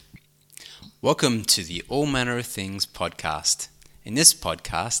Welcome to the All Manner of Things podcast. In this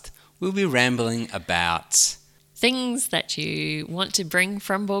podcast, we'll be rambling about things that you want to bring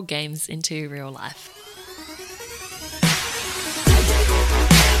from board games into real life.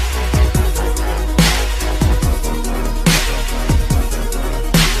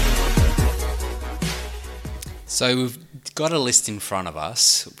 So we've got a list in front of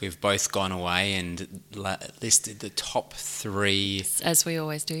us. We've both gone away and listed the top three. As we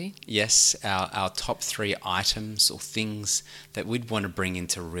always do. Yes, our top three items or things that we'd want to bring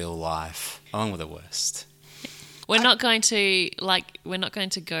into real life, along with the worst. We're not going to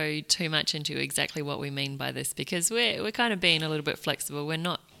go too much into exactly what we mean by this because we're kind of being a little bit flexible. We're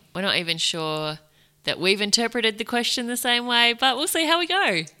not even sure that we've interpreted the question the same way, but we'll see how we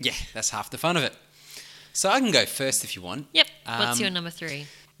go. Yeah, that's half the fun of it. So I can go first if you want. Yep. What's your number three?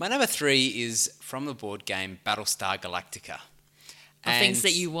 My number three is from the board game Battlestar Galactica. Things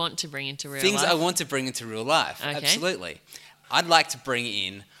that you want to bring into real life? Things I want to bring into real life, okay. Absolutely. I'd like to bring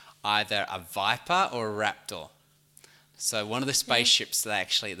in either a Viper or a Raptor. So one of the spaceships that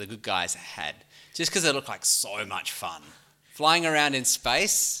actually the good guys had, just because they look like so much fun. Flying around in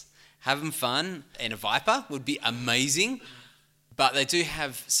space, having fun in a Viper would be amazing, but they do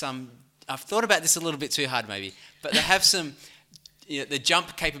have some... I've thought about this a little bit too hard maybe, but they have some, the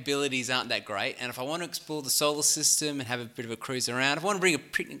jump capabilities aren't that great, and if I want to explore the solar system and have a bit of a cruise around, if I want to bring a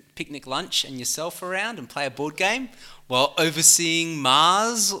picnic lunch and yourself around and play a board game while overseeing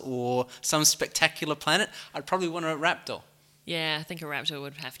Mars or some spectacular planet, I'd probably want a Raptor. Yeah, I think a Raptor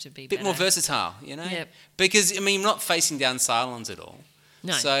would have to be a bit more versatile, Yep. Because, I'm not facing down Cylons at all.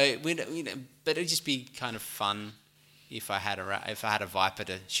 No. So, but it'd just be kind of fun. If I had a Viper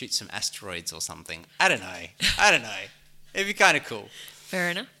to shoot some asteroids or something. I don't know. It'd be kind of cool. Fair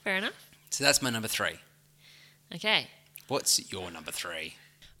enough. So that's my number three. Okay. What's your number three?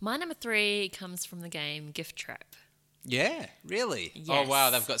 My number three comes from the game Gift Trap. Yeah, really? Yes. Oh,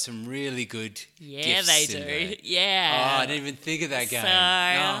 wow, they've got some really good gifts they do. in there. Yeah. Oh, I didn't even think of that game. So,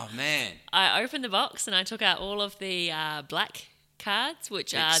 oh, man. I opened the box and I took out all of the black cards,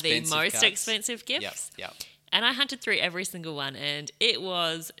 which are the most expensive gifts. Yep. And I hunted through every single one, and it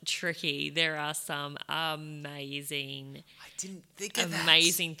was tricky. There are some amazing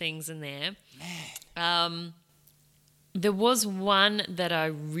things in there. Man. There was one that I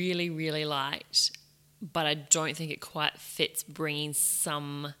really, really liked, but I don't think it quite fits bringing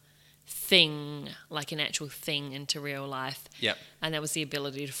some thing, like an actual thing, into real life. Yep. And that was the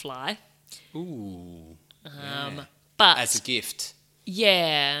ability to fly. Ooh. Yeah. But as a gift.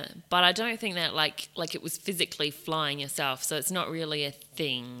 Yeah, but I don't think that like it was physically flying yourself, so it's not really a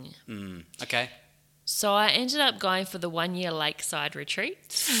thing. Okay. So I ended up going for the 1 year lakeside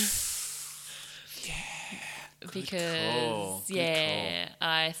retreat. Yeah. Because Good call.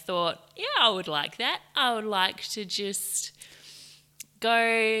 I thought, I would like that. I would like to just go,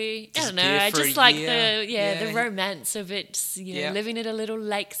 I don't know, I just like the romance of it, living at a little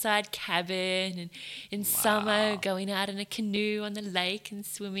lakeside cabin and in summer going out in a canoe on the lake and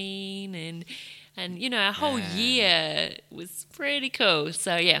swimming and a whole year was pretty cool.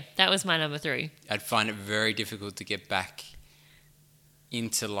 So that was my number three. I'd find it very difficult to get back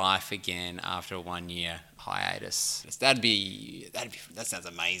into life again after a 1 year hiatus. That sounds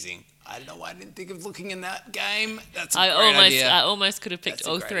amazing. I don't know why I didn't think of looking in that game. That's a great idea. I almost could have picked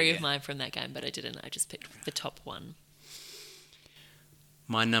all three of mine from that game, but I didn't. I just picked the top one.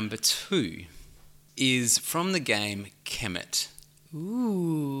 My number two is from the game Kemet.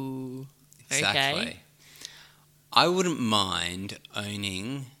 Ooh. Exactly. Okay. I wouldn't mind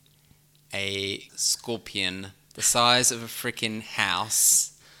owning a scorpion the size of a freaking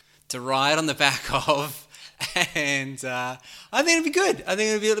house to ride on the back of, and I think it'd be good. I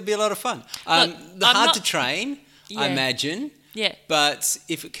think it'd be a lot of fun. To train, I imagine. Yeah. But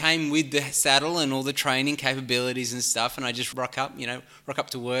if it came with the saddle and all the training capabilities and stuff, and I just rock up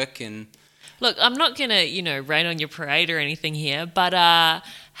to work and... Look, I'm not going to, rain on your parade or anything here, but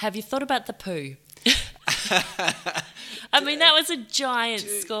have you thought about the poo? I mean, that was a giant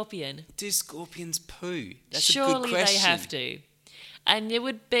scorpion. Do scorpions poo? That's Surely a good question. They have to. And it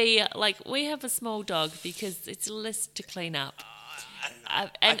would be, we have a small dog because it's less to clean up.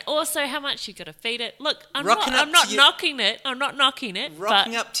 Also, how much you got to feed it. Look, I'm not knocking it.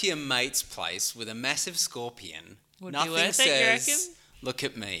 Rocking up to your mate's place with a massive scorpion. Would nothing be worth says, it, you reckon? Look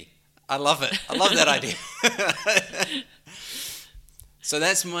at me. I love it. I love that idea. So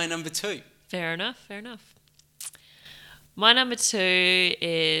that's my number two. Fair enough. My number two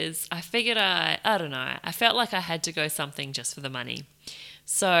is, I figured I don't know, I felt like I had to go something just for the money.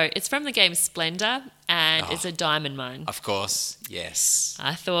 So it's from the game Splendor, and it's a diamond mine. Of course, yes.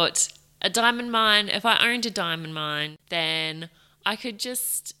 I thought A diamond mine, if I owned a diamond mine, then I could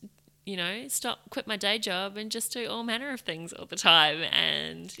just, quit my day job and just do all manner of things all the time.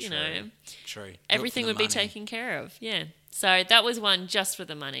 And, True. Everything would be taken care of. Yeah. So that was one just for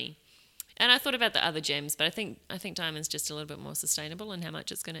the money. And I thought about the other gems, but I think diamond's just a little bit more sustainable in how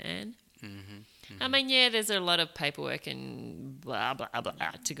much it's going to earn. Mm-hmm, mm-hmm. I mean, yeah, there's a lot of paperwork and blah, blah, blah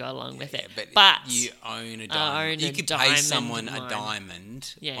to go along with it. But you own a diamond. You could pay someone one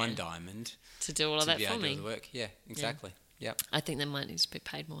diamond, to do all of that for me. Do the work. Yeah, exactly. Yeah. Yep. I think they might need to be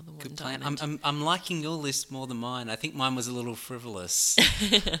paid more than Good one plan. diamond. I'm liking your list more than mine. I think mine was a little frivolous.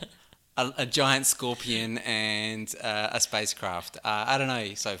 A giant scorpion and a spacecraft. I don't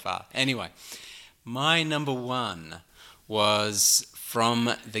know so far. Anyway, my number one was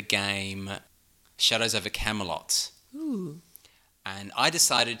from the game Shadows over Camelot. Ooh. And I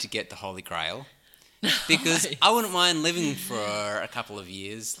decided to get the Holy Grail because I wouldn't mind living for a couple of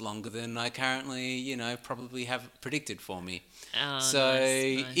years longer than I currently, probably have predicted for me. Oh, so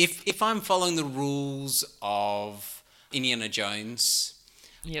nice. if I'm following the rules of Indiana Jones...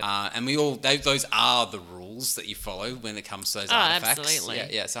 Yep. And those are the rules that you follow when it comes to those artifacts. Absolutely.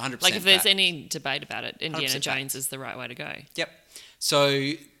 Yeah, it's 100%. Like if there's any debate about it, Indiana Jones is the right way to go. Yep.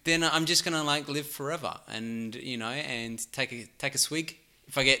 So then I'm just gonna live forever, and and take a swig.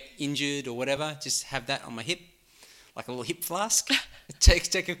 If I get injured or whatever, just have that on my hip, like a little hip flask.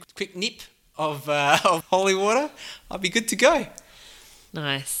 take a quick nip of holy water. I'll be good to go.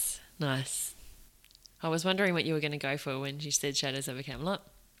 Nice. I was wondering what you were going to go for when you said Shadows over Camelot.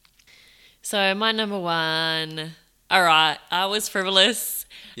 So my number one, all right, I was frivolous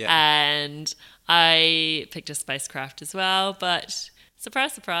and I picked a spacecraft as well, but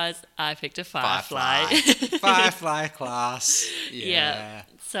surprise, surprise, I picked a Firefly. Firefly class. Yeah.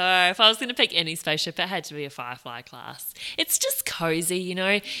 So if I was going to pick any spaceship, it had to be a Firefly class. It's just cozy,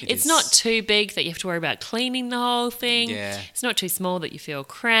 It's not too big that you have to worry about cleaning the whole thing. Yeah. It's not too small that you feel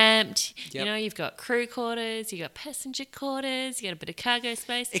cramped. Yep. You've got crew quarters, you've got passenger quarters, you've got a bit of cargo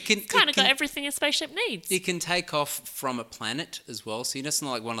space. It's got everything a spaceship needs. It can take off from a planet as well. So it's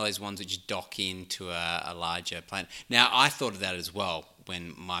not like one of those ones which dock into a larger planet. Now, I thought of that as well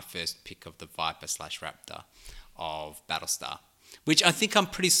when my first pick of the Viper/Raptor of Battlestar. Which I think I'm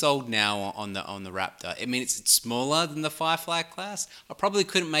pretty sold now on the Raptor. I mean, it's smaller than the Firefly class. I probably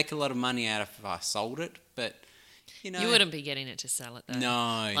couldn't make a lot of money out if I sold it, but You wouldn't be getting it to sell it though.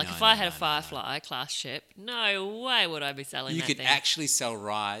 No. If I had a Firefly class ship, no way would I be selling that thing. You could actually sell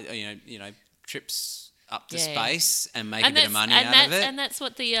trips up to space and make a bit of money out of it. And that's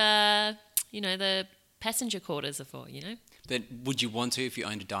what the passenger quarters are for, But would you want to if you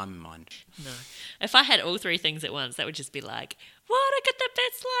owned a diamond mine? No. If I had all three things at once, that would just be like, what? I got the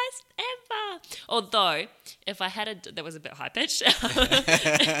best slice ever. Although, if I had that was a bit high pitched.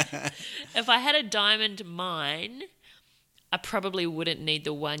 If I had a diamond mine, I probably wouldn't need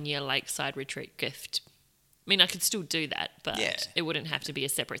the 1 year lakeside retreat gift. I mean, I could still do that, but it wouldn't have to be a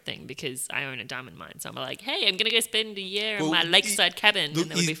separate thing because I own a diamond mine. So I'm like, hey, I'm going to go spend a year in my lakeside cabin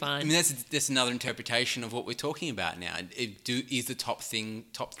and that would be fine. I mean, that's another interpretation of what we're talking about now. Is the top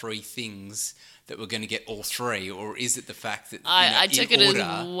three things that we're going to get all three, or is it the fact that I took it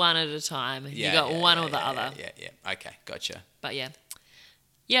as one at a time. You got one or the other. Yeah. Okay, gotcha. But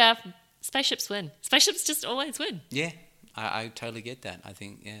spaceships win. Spaceships just always win. Yeah, I totally get that. I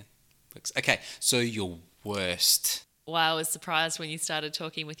think Okay, so your worst. Well, I was surprised when you started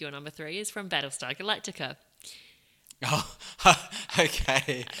talking with your number 3 is from Battlestar Galactica. Oh,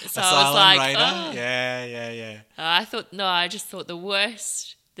 okay. So I was like, Raider? Yeah. I just thought the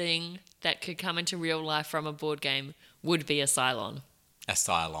worst thing that could come into real life from a board game would be a Cylon. A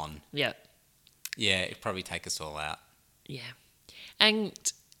Cylon. Yeah. Yeah, it'd probably take us all out. Yeah. And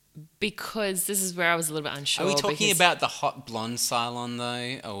because this is where I was a little bit unsure. Are we talking about the hot blonde Cylon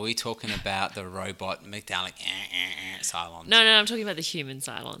though? Or are we talking about the robot metallic Cylons? No, I'm talking about the human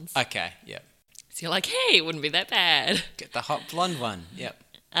Cylons. Okay, yep. So you're like, hey, it wouldn't be that bad. Get the hot blonde one, yep.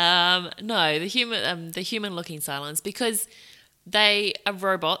 No, the human-looking Cylons, because they are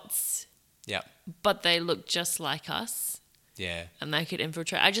robots. Yep. But they look just like us. Yeah. And they could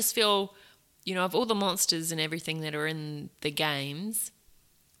infiltrate. I just feel, of all the monsters and everything that are in the games,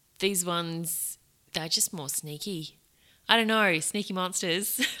 these ones, they're just more sneaky. I don't know, sneaky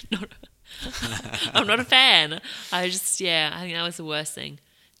monsters. I'm not a fan. I think that was the worst thing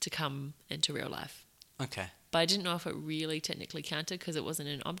to come into real life. Okay. But I didn't know if it really technically counted because it wasn't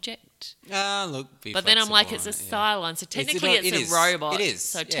an object. But then I'm like, it's a Cylon, so technically it's a robot. It is.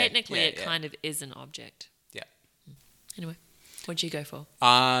 So technically it kind of is an object. Yeah. Anyway, what'd you go for?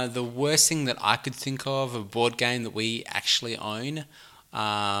 The worst thing that I could think of, a board game that we actually own,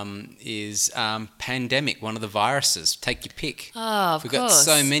 is pandemic, one of the viruses. Take your pick. Oh, of We've course.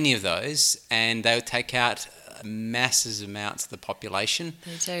 got so many of those, and they'll take out massive amounts of the population.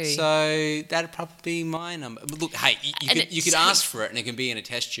 They do. So that'd probably be my number. But look, hey, you could ask for it, and it can be in a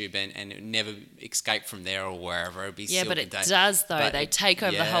test tube, and it never escape from there or wherever. It'd be but it does though. They take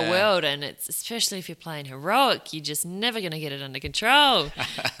over the whole world, and it's especially if you're playing heroic, you're just never going to get it under control.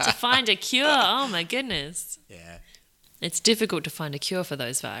 To find a cure, oh my goodness. Yeah. It's difficult to find a cure for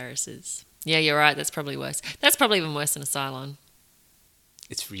those viruses. Yeah, you're right. That's probably worse. That's probably even worse than a Cylon.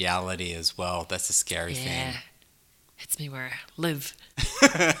 It's reality as well. That's the scary thing. It's me where I live.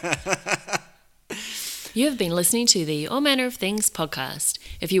 You have been listening to the All Manner of Things podcast.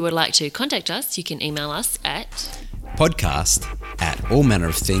 If you would like to contact us, you can email us at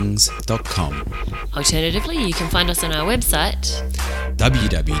podcast@allmannerofthings.com. Alternatively, you can find us on our website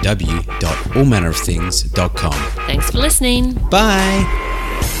www.allmannerofthings.com. Thanks for listening. Bye.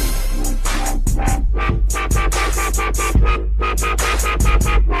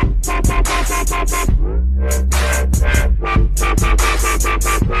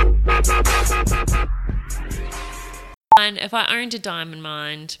 If I owned a diamond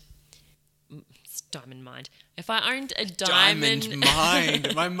mine, If I owned a diamond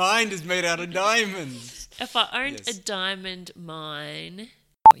mind. My mind is made out of diamonds. If I owned a diamond mine,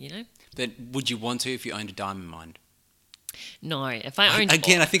 Then would you want to if you owned a diamond mine? No. If I owned...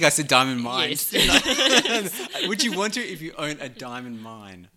 Again, I think I said diamond mine. Yes. Would you want to if you own a diamond mine?